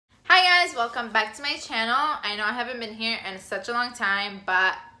guys, welcome back to my channel. I know I haven't been here in such a long time,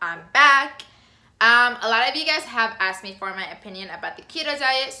 but I'm back. A lot of you guys have asked me for my opinion about the keto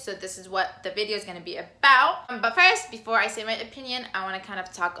diet, so this is what the video is going to be about. But first, before I say my opinion, I want to kind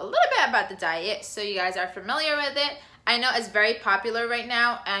of talk a little bit about the diet so you guys are familiar with it. I know it's very popular right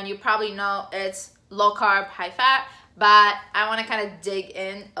now, and you probably know it's low carb, high fat, but I want to kind of dig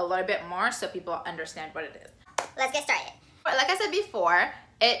in a little bit more so people understand what it is. Let's get started. Like I said before,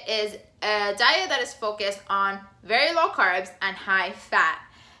 it is a diet that is focused on very low carbs and high fat.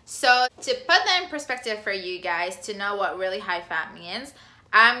 So to put that in perspective for you guys to know what really high fat means,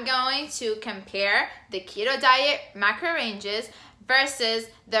 I'm going to compare the keto diet macro ranges versus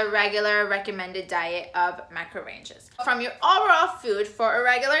the regular recommended diet of macro ranges. From your overall food for a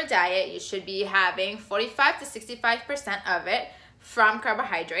regular diet, you should be having 45 to 65% of it from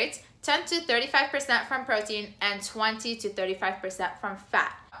carbohydrates, 10 to 35% from protein, and 20 to 35% from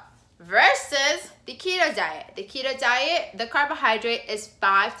fat. Versus the keto diet. The keto diet, the carbohydrate is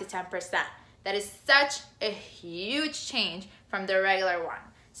 5 to 10%. That is such a huge change from the regular one.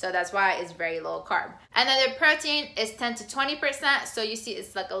 So that's why it's very low carb. And then the protein is 10 to 20%. So you see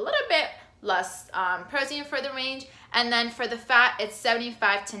it's like a little bit less protein for the range. And then for the fat, it's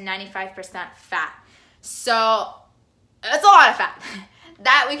 75 to 95% fat. So it's a lot of fat.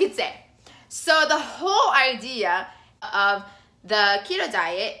 That we could say. So the whole idea of the keto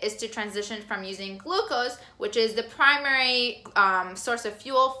diet is to transition from using glucose, which is the primary source of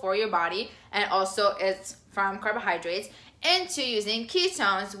fuel for your body, and also it's from carbohydrates, into using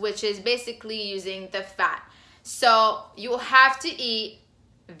ketones, which is basically using the fat. So you will have to eat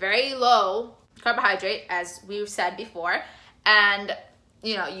very low carbohydrate, as we said before, and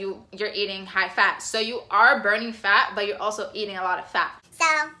you know you're eating high fat. So you are burning fat, but you're also eating a lot of fat. So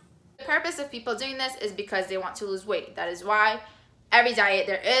the purpose of people doing this is because they want to lose weight. That is why every diet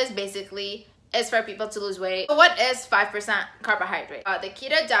there is basically is for people to lose weight. So what is 5% carbohydrate? The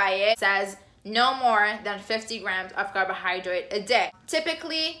keto diet says no more than 50 grams of carbohydrate a day.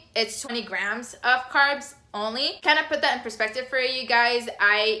 Typically, it's 20 grams of carbs only. Kind of put that in perspective for you guys.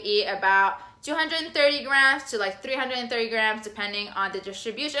 I eat about 230 grams to like 330 grams depending on the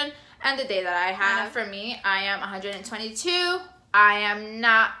distribution and the day that I have. For me, I am 122. I am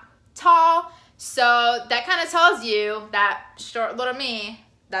not tall, so that kind of tells you that short little me,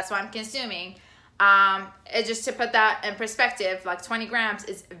 that's what I'm consuming. It's just to put that in perspective, like 20 grams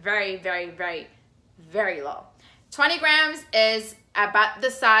is very, very, very, very low. 20 grams is about the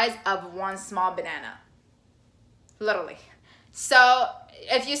size of one small banana, literally. So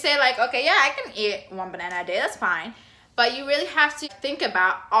if you say like, okay, yeah, I can eat one banana a day, that's fine. But you really have to think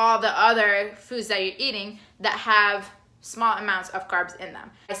about all the other foods that you're eating that have small amounts of carbs in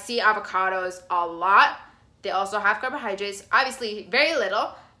them. I see avocados a lot. They also have carbohydrates, obviously very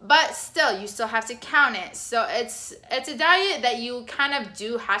little, but still you still have to count it. So it's a diet that you kind of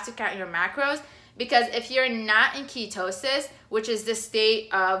do have to count your macros, because if you're not in ketosis, which is the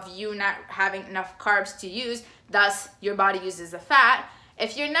state of you not having enough carbs to use, thus your body uses the fat.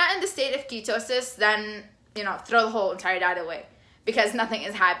 If you're not in the state of ketosis, then you know, throw the whole entire diet away, because nothing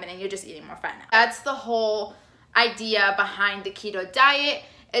is happening. You're just eating more fat now. That's the whole idea behind the keto diet.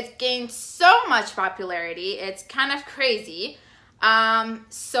 It's gained so much popularity. It's kind of crazy.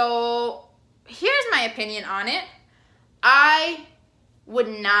 So here's my opinion on it. I would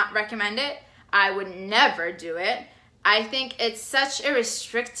not recommend it. I would never do it. I think it's such a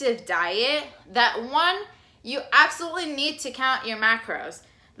restrictive diet that, one, you absolutely need to count your macros.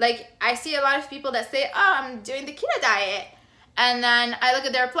 Like, I see a lot of people that say, oh, I'm doing the keto diet. And then I look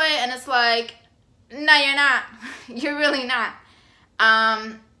at their plate and it's like, no, you're not. You're really not.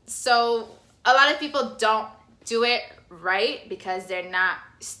 So a lot of people don't do it right because they're not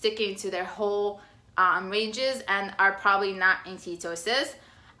sticking to their whole ranges and are probably not in ketosis.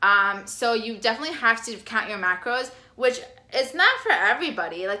 So you definitely have to count your macros, which is not for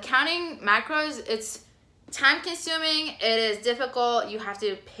everybody. Like, counting macros, it's time consuming, it is difficult. You have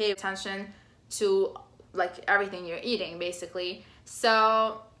to pay attention to like everything you're eating basically.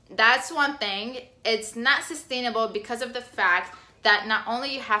 So that's one thing. It's not sustainable because of the fact that not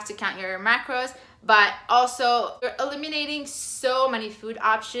only you have to count your macros, but also you're eliminating so many food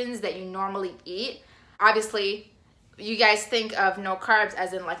options that you normally eat. Obviously, you guys think of no carbs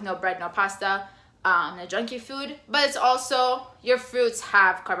as in like no bread, no pasta, no junky food, but it's also your fruits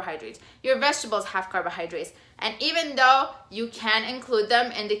have carbohydrates, your vegetables have carbohydrates, and even though you can include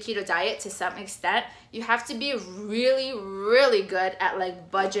them in the keto diet to some extent, you have to be really, really good at like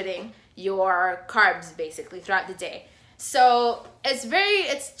budgeting your carbs basically throughout the day. So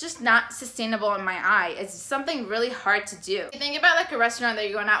it's just not sustainable in my eye. It's something really hard to do. You think about like a restaurant that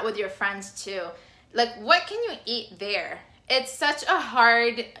you're going out with your friends too. Like, what can you eat there? It's such a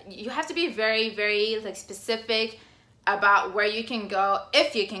hard, you have to be very, very like specific about where you can go,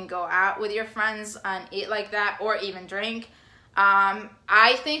 if you can go out with your friends and eat like that, or even drink.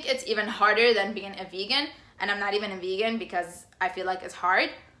 I think it's even harder than being a vegan, and I'm not even a vegan because I feel like it's hard.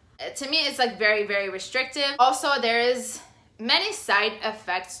 To me, it's like very, very restrictive. Also, there is many side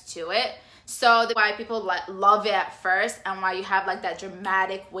effects to it. So that's why people love it at first, and why you have like that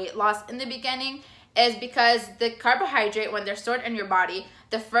dramatic weight loss in the beginning is because the carbohydrate, when they're stored in your body,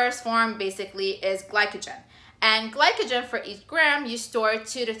 the first form basically is glycogen. And glycogen, for each gram, you store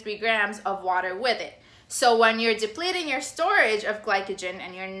 2 to 3 grams of water with it. So when you're depleting your storage of glycogen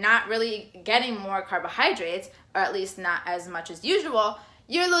and you're not really getting more carbohydrates, or at least not as much as usual,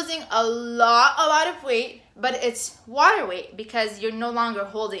 you're losing a lot of weight, but it's water weight because you're no longer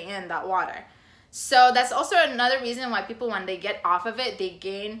holding in that water. So that's also another reason why people, when they get off of it, they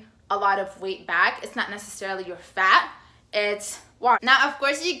gain a lot of weight back. It's not necessarily your fat, it's water. Now, of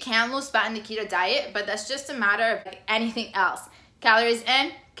course, you can lose fat in the keto diet, but that's just a matter of like anything else. Calories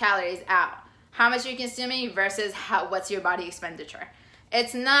in, calories out. How much you're consuming versus what's your body expenditure.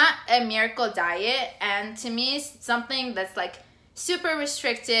 It's not a miracle diet, and to me, it's something that's like super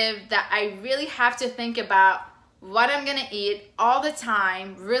restrictive that I really have to think about what I'm gonna eat all the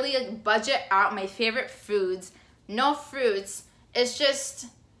time, really like budget out my favorite foods, no fruits.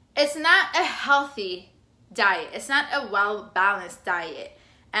 It's not a healthy diet. It's not a well-balanced diet.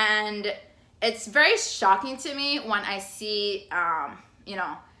 And it's very shocking to me when I see, you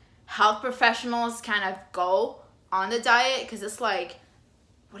know, health professionals kind of go on the diet, because it's like,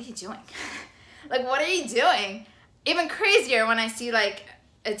 what are you doing? Like, what are you doing? Even crazier when I see like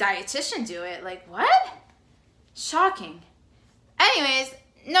a dietitian do it. Like, what? Shocking. Anyways,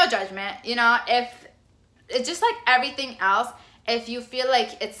 no judgment. You know, if it's just like everything else, if you feel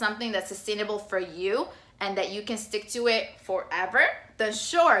like it's something that's sustainable for you and that you can stick to it forever, then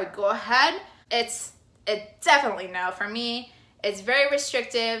sure, go ahead. It's definitely no. For me, it's very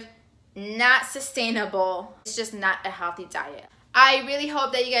restrictive, not sustainable. It's just not a healthy diet. I really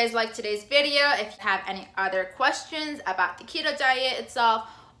hope that you guys liked today's video. If you have any other questions about the keto diet itself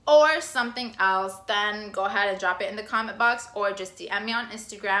or something else, then go ahead and drop it in the comment box or just DM me on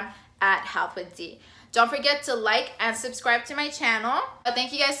Instagram at healthwithdee. Don't forget to like and subscribe to my channel.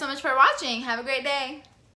 Thank you guys so much for watching. Have a great day.